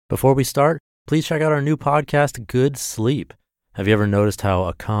Before we start, please check out our new podcast, Good Sleep. Have you ever noticed how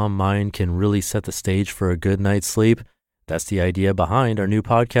a calm mind can really set the stage for a good night's sleep? That's the idea behind our new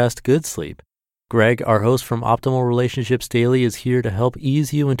podcast, Good Sleep. Greg, our host from Optimal Relationships Daily, is here to help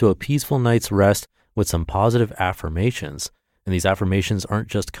ease you into a peaceful night's rest with some positive affirmations. And these affirmations aren't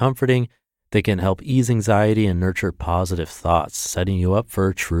just comforting, they can help ease anxiety and nurture positive thoughts, setting you up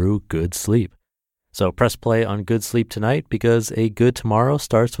for true good sleep. So press play on Good Sleep tonight because a good tomorrow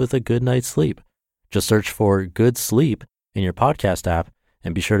starts with a good night's sleep. Just search for Good Sleep in your podcast app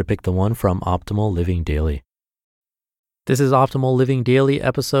and be sure to pick the one from Optimal Living Daily. This is Optimal Living Daily,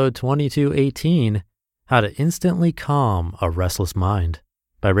 episode 2218, How to Instantly Calm a Restless Mind,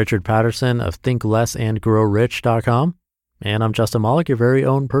 by Richard Paterson of thinklessandgrowrich.com. And I'm Justin Malik, your very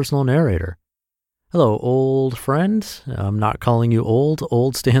own personal narrator. Hello, old friend. I'm not calling you old.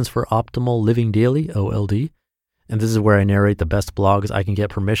 Old stands for Optimal Living Daily, OLD. And this is where I narrate the best blogs I can get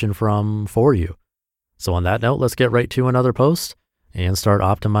permission from for you. So on that note, let's get right to another post and start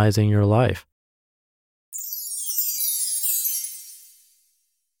optimizing your life.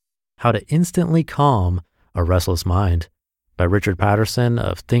 How to Instantly Calm a Restless Mind, by Richard Paterson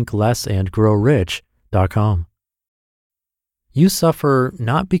of thinklessandgrowrich.com. You suffer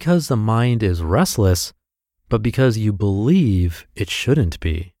not because the mind is restless, but because you believe it shouldn't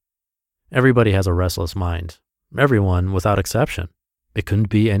be. Everybody has a restless mind. Everyone, without exception. It couldn't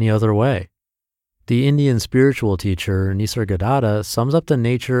be any other way. The Indian spiritual teacher Nisargadatta sums up the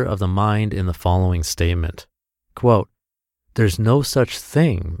nature of the mind in the following statement. Quote, "There's no such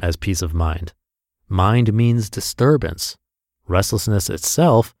thing as peace of mind. Mind means disturbance. Restlessness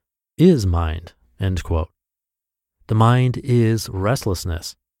itself is mind." End quote. The mind is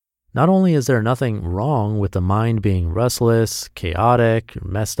restlessness. Not only is there nothing wrong with the mind being restless, chaotic,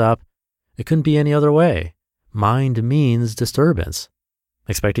 messed up, it couldn't be any other way. Mind means disturbance.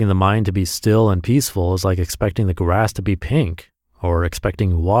 Expecting the mind to be still and peaceful is like expecting the grass to be pink or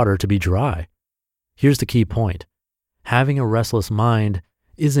expecting water to be dry. Here's the key point. Having a restless mind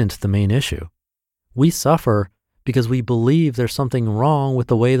isn't the main issue. We suffer because we believe there's something wrong with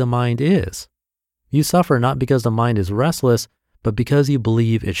the way the mind is. You suffer not because the mind is restless, but because you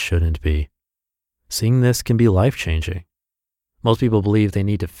believe it shouldn't be. Seeing this can be life-changing. Most people believe they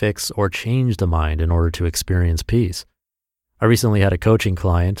need to fix or change the mind in order to experience peace. I recently had a coaching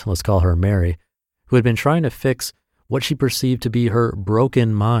client, let's call her Mary, who had been trying to fix what she perceived to be her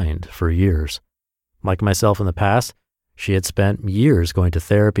broken mind for years. Like myself in the past, she had spent years going to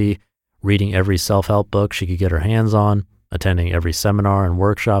therapy, reading every self-help book she could get her hands on, attending every seminar and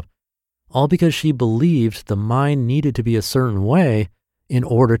workshop, all because she believed the mind needed to be a certain way in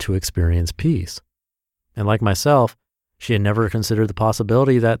order to experience peace. And like myself, she had never considered the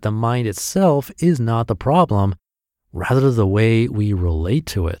possibility that the mind itself is not the problem, rather the way we relate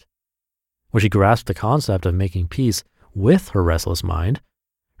to it. When she grasped the concept of making peace with her restless mind,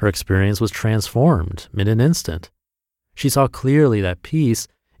 her experience was transformed in an instant. She saw clearly that peace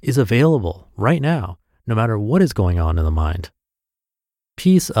is available right now, no matter what is going on in the mind.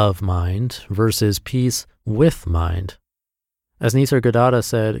 Peace of mind versus peace with mind. As Nisargadatta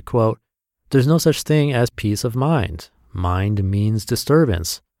said, quote, "There's no such thing as peace of mind. Mind means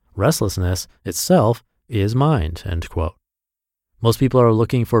disturbance. Restlessness itself is mind." End quote. Most people are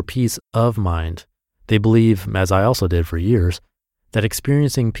looking for peace of mind. They believe, as I also did for years, that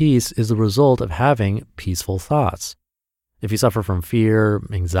experiencing peace is the result of having peaceful thoughts. If you suffer from fear,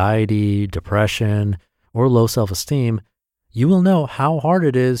 anxiety, depression, or low self-esteem, you will know how hard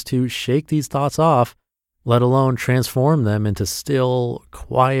it is to shake these thoughts off, let alone transform them into still,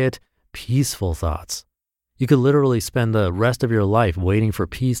 quiet, peaceful thoughts. You could literally spend the rest of your life waiting for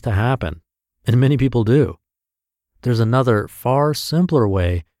peace to happen, and many people do. There's another, far simpler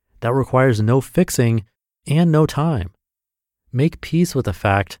way that requires no fixing and no time. Make peace with the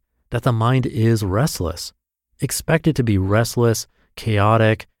fact that the mind is restless. Expect it to be restless,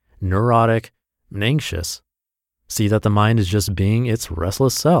 chaotic, neurotic, and anxious. See that the mind is just being its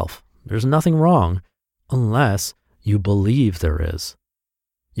restless self. There's nothing wrong unless you believe there is.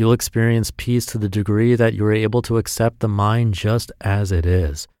 You'll experience peace to the degree that you're able to accept the mind just as it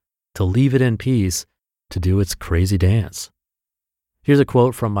is, to leave it in peace, to do its crazy dance. Here's a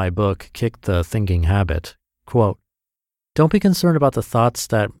quote from my book, Kick the Thinking Habit. Quote, "Don't be concerned about the thoughts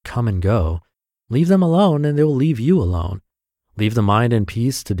that come and go. Leave them alone and they will leave you alone. Leave the mind in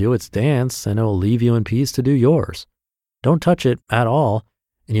peace to do its dance, and it will leave you in peace to do yours. Don't touch it at all,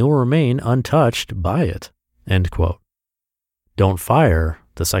 and you will remain untouched by it." End quote. Don't fire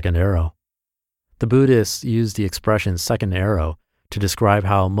the second arrow. The Buddhists use the expression second arrow to describe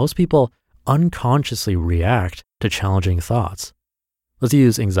how most people unconsciously react to challenging thoughts. Let's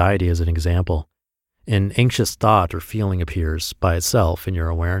use anxiety as an example. An anxious thought or feeling appears by itself in your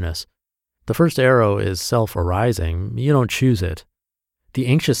awareness. The first arrow is self-arising. You don't choose it. The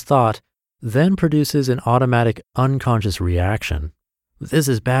anxious thought then produces an automatic unconscious reaction. This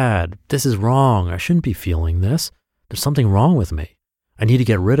is bad. This is wrong. I shouldn't be feeling this. There's something wrong with me. I need to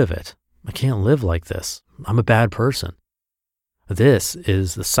get rid of it. I can't live like this. I'm a bad person. This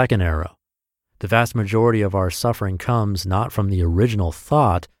is the second arrow. The vast majority of our suffering comes not from the original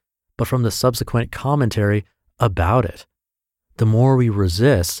thought, but from the subsequent commentary about it. The more we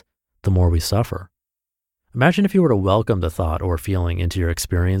resist, the more we suffer. Imagine if you were to welcome the thought or feeling into your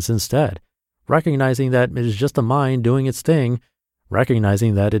experience instead, recognizing that it is just the mind doing its thing,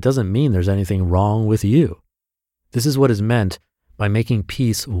 recognizing that it doesn't mean there's anything wrong with you. This is what is meant by making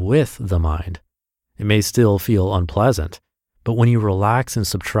peace with the mind. It may still feel unpleasant, but when you relax and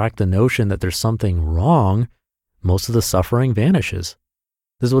subtract the notion that there's something wrong, most of the suffering vanishes.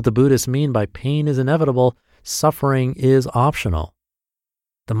 This is what the Buddhists mean by pain is inevitable, suffering is optional.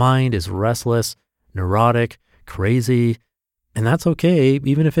 The mind is restless, neurotic, crazy, and that's okay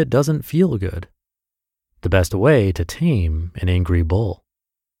even if it doesn't feel good. The best way to tame an angry bull.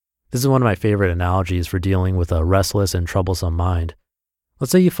 This is one of my favorite analogies for dealing with a restless and troublesome mind.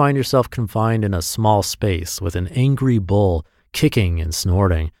 Let's say you find yourself confined in a small space with an angry bull kicking and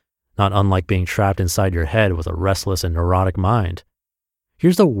snorting, not unlike being trapped inside your head with a restless and neurotic mind.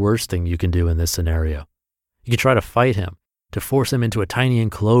 Here's the worst thing you can do in this scenario. You can try to fight him, to force him into a tiny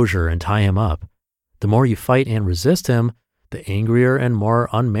enclosure and tie him up. The more you fight and resist him, the angrier and more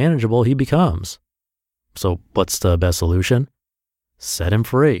unmanageable he becomes. So what's the best solution? Set him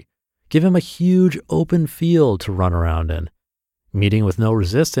free. Give him a huge open field to run around in. Meeting with no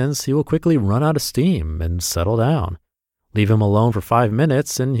resistance, he will quickly run out of steam and settle down. Leave him alone for 5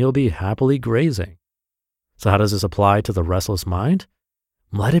 minutes and he'll be happily grazing. So how does this apply to the restless mind?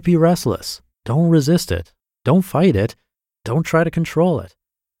 Let it be restless. Don't resist it. Don't fight it. Don't try to control it.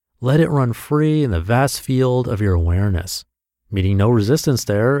 Let it run free in the vast field of your awareness. Meeting no resistance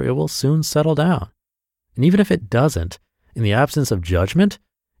there, it will soon settle down. And even if it doesn't, in the absence of judgment,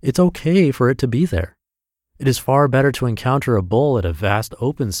 it's okay for it to be there. It is far better to encounter a bull at a vast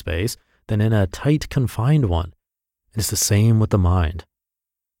open space than in a tight, confined one. It's the same with the mind.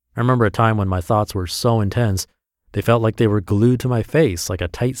 I remember a time when my thoughts were so intense, they felt like they were glued to my face like a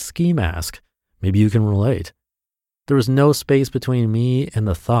tight ski mask. Maybe you can relate. There was no space between me and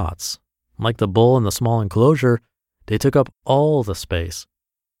the thoughts. Like the bull in the small enclosure, they took up all the space.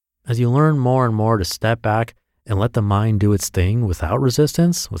 As you learn more and more to step back and let the mind do its thing without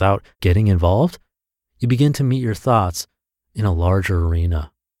resistance, without getting involved, you begin to meet your thoughts in a larger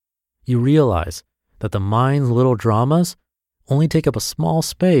arena. You realize that the mind's little dramas only take up a small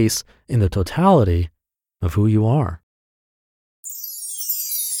space in the totality of who you are.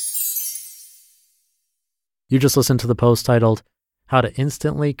 You just listened to the post titled, How to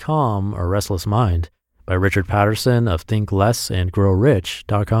Instantly Calm a Restless Mind by Richard Paterson of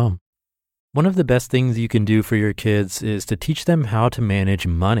thinklessandgrowrich.com. One of the best things you can do for your kids is to teach them how to manage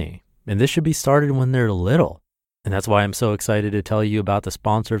money. And this should be started when they're little. And that's why I'm so excited to tell you about the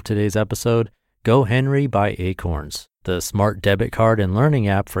sponsor of today's episode, GoHenry by Acorns, the smart debit card and learning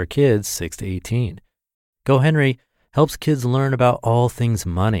app for kids 6 to 18. GoHenry helps kids learn about all things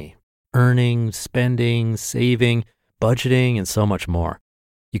money, earning, spending, saving, budgeting, and so much more.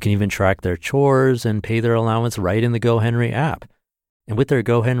 You can even track their chores and pay their allowance right in the GoHenry app. And with their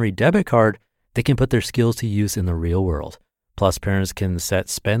GoHenry debit card, they can put their skills to use in the real world. Plus, parents can set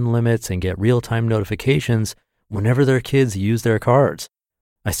spend limits and get real-time notifications whenever their kids use their cards.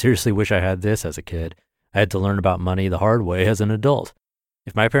 I seriously wish I had this as a kid. I had to learn about money the hard way as an adult.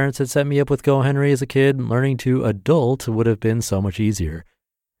 If my parents had set me up with GoHenry as a kid, learning to adult would have been so much easier.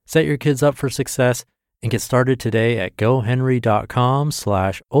 Set your kids up for success and get started today at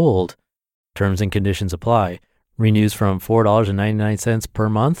gohenry.com/old. Terms and conditions apply. Renews from $4.99 per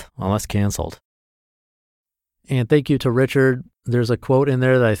month unless canceled. And thank you to Richard. There's a quote in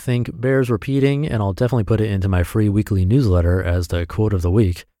there that I think bears repeating, and I'll definitely put it into my free weekly newsletter as the quote of the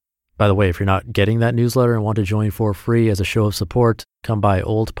week. By the way, if you're not getting that newsletter and want to join for free as a show of support, come by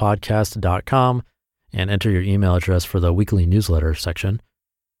oldpodcast.com and enter your email address for the weekly newsletter section.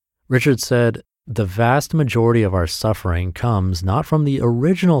 Richard said, the vast majority of our suffering comes not from the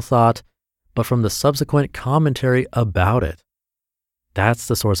original thought, but from the subsequent commentary about it. That's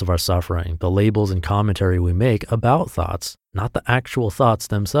the source of our suffering, the labels and commentary we make about thoughts, not the actual thoughts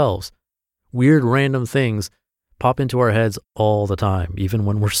themselves. Weird random things pop into our heads all the time, even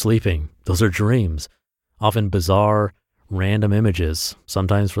when we're sleeping. Those are dreams, often bizarre, random images,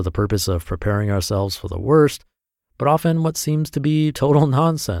 sometimes for the purpose of preparing ourselves for the worst, but often what seems to be total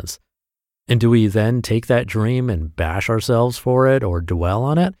nonsense. And do we then take that dream and bash ourselves for it or dwell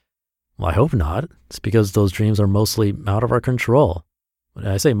on it? Well, I hope not. It's because those dreams are mostly out of our control.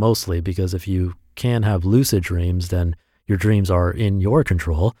 I say mostly because if you can have lucid dreams, then your dreams are in your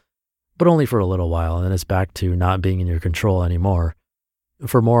control, but only for a little while, and then it's back to not being in your control anymore.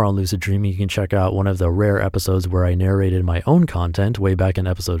 For more on lucid dreaming, you can check out one of the rare episodes where I narrated my own content way back in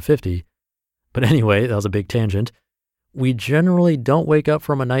episode 50. But anyway, that was a big tangent. We generally don't wake up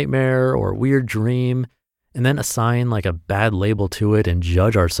from a nightmare or weird dream and then assign like a bad label to it and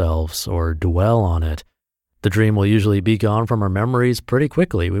judge ourselves or dwell on it. The dream will usually be gone from our memories pretty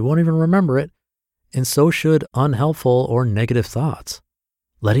quickly. We won't even remember it. And so should unhelpful or negative thoughts.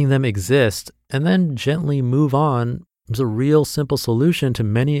 Letting them exist and then gently move on is a real simple solution to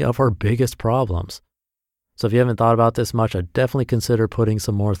many of our biggest problems. So if you haven't thought about this much, I'd definitely consider putting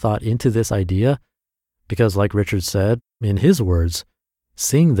some more thought into this idea because like Richard said, in his words,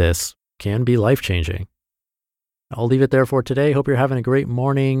 seeing this can be life-changing. I'll leave it there for today. Hope you're having a great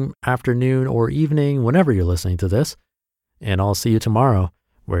morning, afternoon, or evening whenever you're listening to this. And I'll see you tomorrow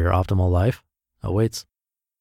where your optimal life awaits.